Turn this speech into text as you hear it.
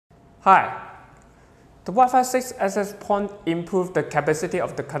Hi. The Wi-Fi 6 access point improved the capacity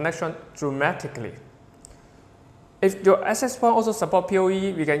of the connection dramatically. If your access point also supports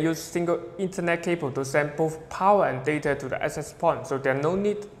PoE, we can use single Ethernet cable to send both power and data to the access point, so there's no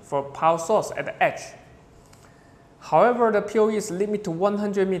need for power source at the edge. However, the PoE is limited to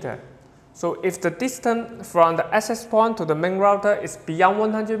 100 meters. So if the distance from the access point to the main router is beyond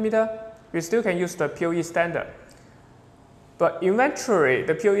 100 meters, we still can use the PoE standard. But eventually,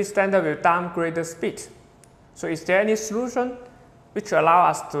 the PoE standard will downgrade the speed. So is there any solution which allow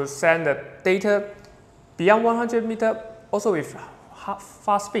us to send the data beyond 100 meters also with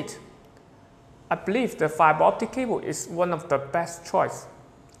fast speed? I believe the fiber optic cable is one of the best choice.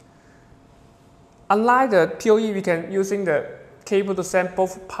 Unlike the PoE, we can using the cable to send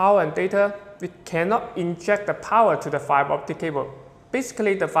both power and data. We cannot inject the power to the fiber optic cable.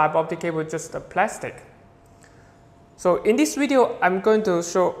 Basically, the fiber optic cable is just a plastic. So in this video, I'm going to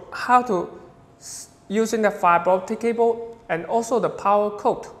show how to using the fiber optic cable and also the power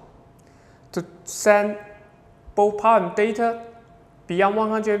cord to send both power and data beyond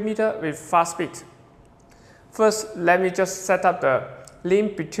 100 meters with fast speed. First, let me just set up the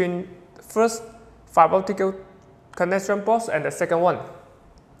link between the first fiber optic connection box and the second one.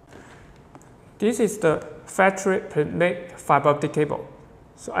 This is the factory pre-made fiber optic cable.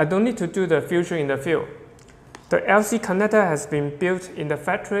 So I don't need to do the fusion in the field. The LC connector has been built in the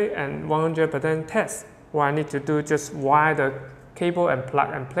factory and 100% test. What I need to do is just wire the cable and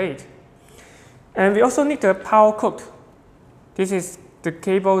plug and play it. And we also need the power cord. This is the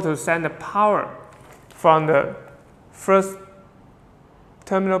cable to send the power from the first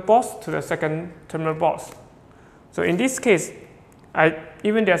terminal box to the second terminal box. So in this case,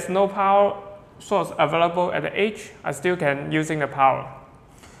 even there's no power source available at the edge, I still can using the power.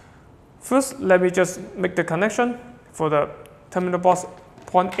 First, let me just make the connection for the terminal box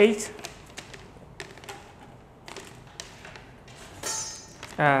port 8.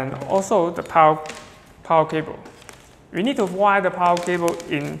 And also the power cable. We need to wire the power cable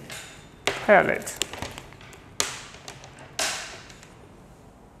in parallel.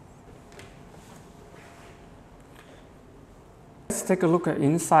 Let's take a look at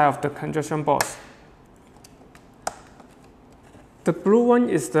inside of the conjunction box. The blue one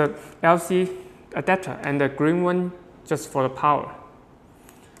is the LC adapter and the green one just for the power.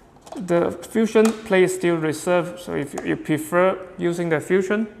 The fusion plate is still reserved, so if you prefer using the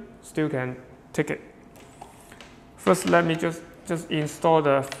fusion, still can take it. First, let me just install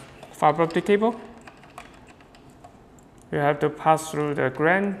the fiber optic cable. You have to pass through the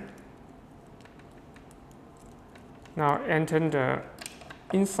ground. Now enter the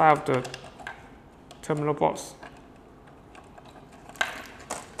inside of the terminal box.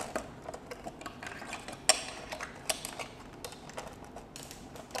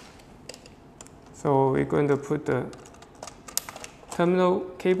 So we're going to put the terminal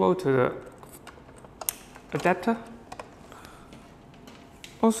cable to the adapter.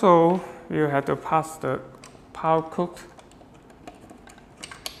 Also, you have to pass the power cord.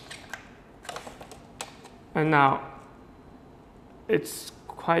 And now, it's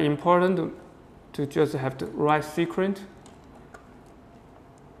quite important to just have the right sequence.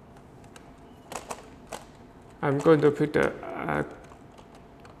 I'm going to put the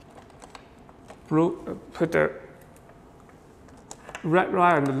put the red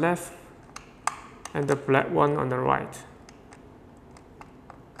line on the left and the black one on the right.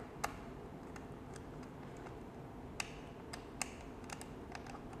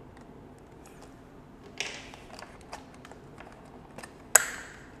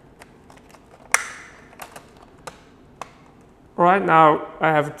 Right now, I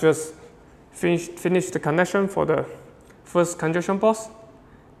have just finished the connection for the first conjunction box.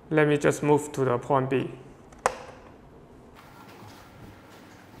 Let me just move to the point B.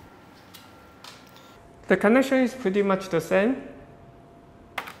 The connection is pretty much the same.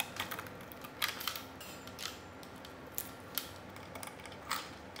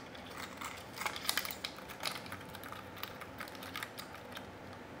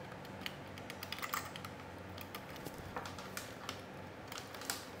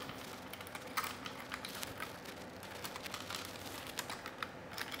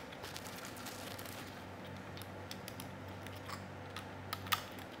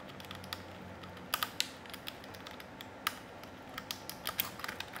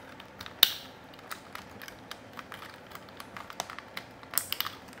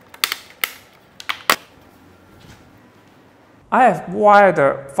 I have wired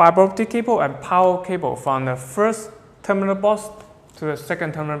the fiber optic cable and power cable from the first terminal box to the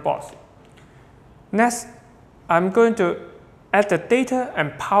second terminal box. Next, I'm going to add the data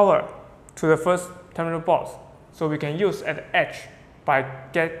and power to the first terminal box, so we can use at the edge by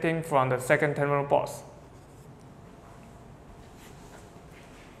getting from the second terminal box.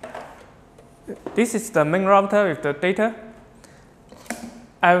 This is the main router with the data.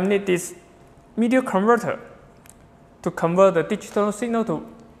 I will need this media converter to convert the digital signal to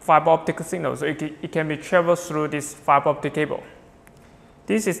fiber optic signal, so it can be traveled through this fiber optic cable.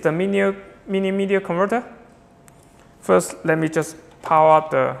 This is the mini media converter. First, let me just power up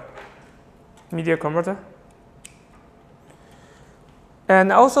the media converter.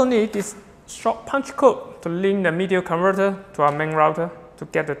 And I also need this short punch code to link the media converter to our main router to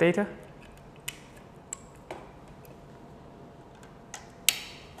get the data.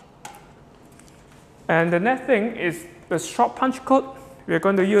 And the next thing is the short punch code we're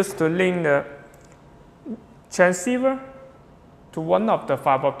going to use to link the transceiver to one of the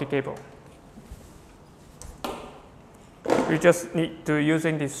fiber optic cable. We just need to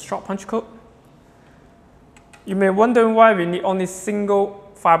using this short punch code. You may wonder why we need only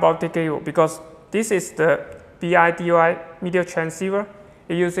single fiber optic cable, because this is the BIDY media transceiver.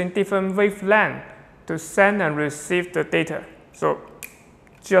 It's using different wavelength to send and receive the data. So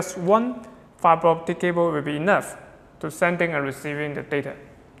just one fiber optic cable will be enough to sending and receiving the data.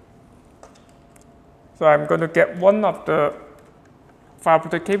 So I'm going to get one of the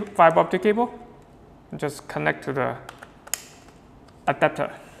fiber optic cable and just connect to the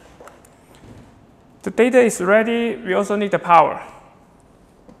adapter. The data is ready. We also need the power.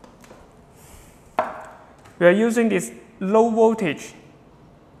 We are using this low voltage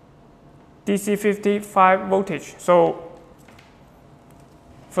DC 55 voltage. So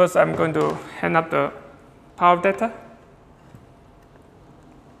first I'm going to hand up the power data.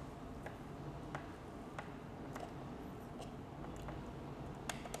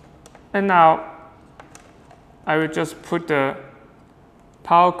 And now I will just put the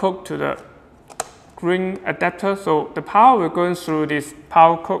power code to the green adapter. So the power will go through this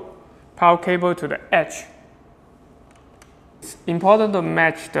power cable to the edge. It's important to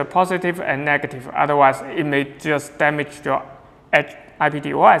match the positive and negative, otherwise it may just damage your edge IP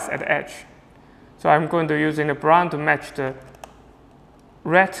device at the edge. So I'm going to using the brown to match the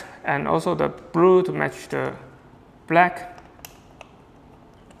red and also the blue to match the black.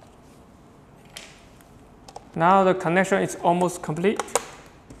 Now the connection is almost complete.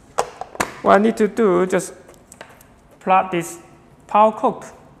 What I need to do is just plug this power code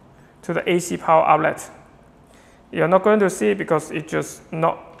to the AC power outlet. You're not going to see it because it's just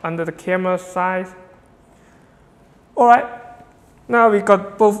not under the camera side. Alright, now we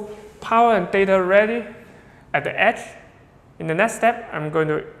got both power and data ready at the edge. In the next step, I'm going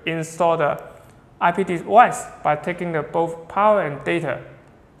to install the IP device by taking the both power and data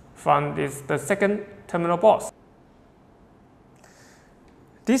from the second terminal box.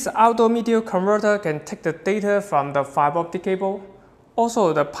 This outdoor media converter can take the data from the fiber optic cable,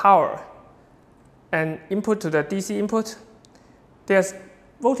 also the power, and input to the DC input. There's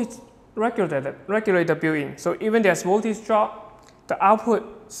voltage regulator built in, so even there's voltage drop, the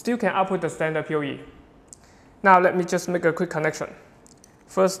output still can output the standard PoE. Now let me just make a quick connection.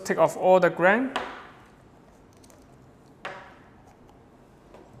 First, take off all the ground.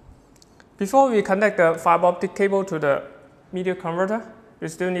 Before we connect the fiber optic cable to the media converter, we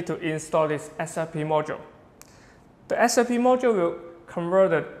still need to install this SLP module. The SLP module will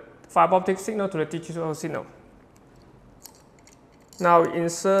convert the fiber optic signal to the digital signal. Now we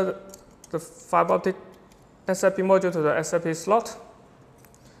insert the fiber optic SLP module to the SLP slot.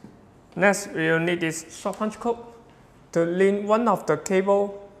 Next, we will need this short punch code to link one of the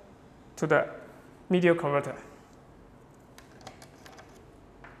cable to the media converter.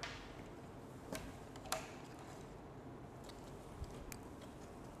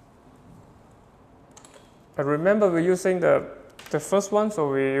 But remember, we're using the first one,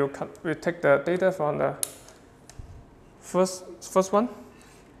 so we take the data from the first one.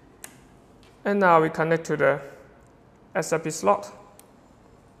 And now we connect to the SLP slot.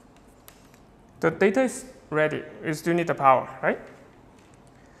 The data is ready. We still need the power, right?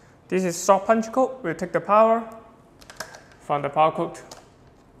 This is short punch code. We take the power from the power code.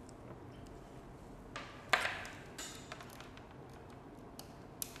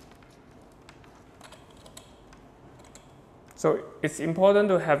 So it's important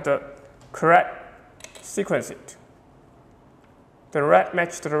to have the correct sequencing. The red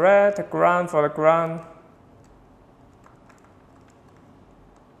match to the red, the ground for the ground.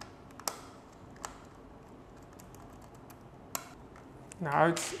 Now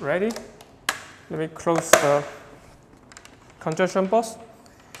it's ready. Let me close the conjunction box.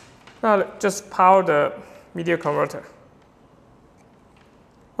 Now just power the media converter.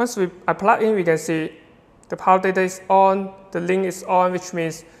 Once I plug in, we can see the power data is on, the link is on, which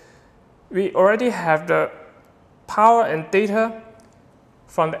means we already have the power and data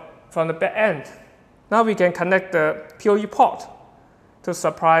from the back end. Now we can connect the PoE port to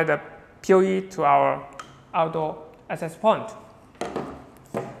supply the PoE to our outdoor access point.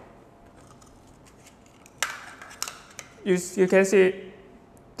 You can see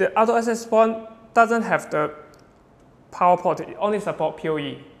the outdoor access point doesn't have the power port, it only supports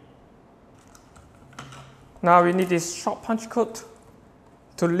PoE. Now we need this short punch code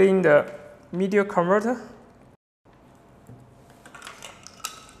to link the media converter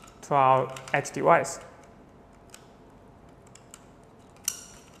to our edge device.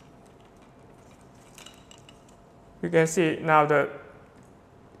 You can see now the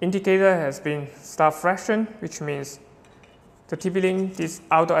indicator has been start fraction, which means the TP-Link, this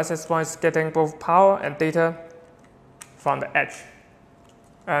outdoor access point, is getting both power and data from the edge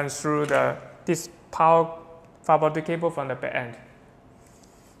and through this power fiber optic cable from the back end.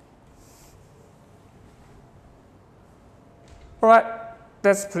 Alright,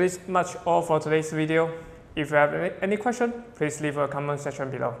 that's pretty much all for today's video. If you have any question, please leave a comment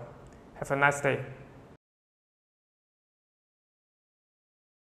section below. Have a nice day.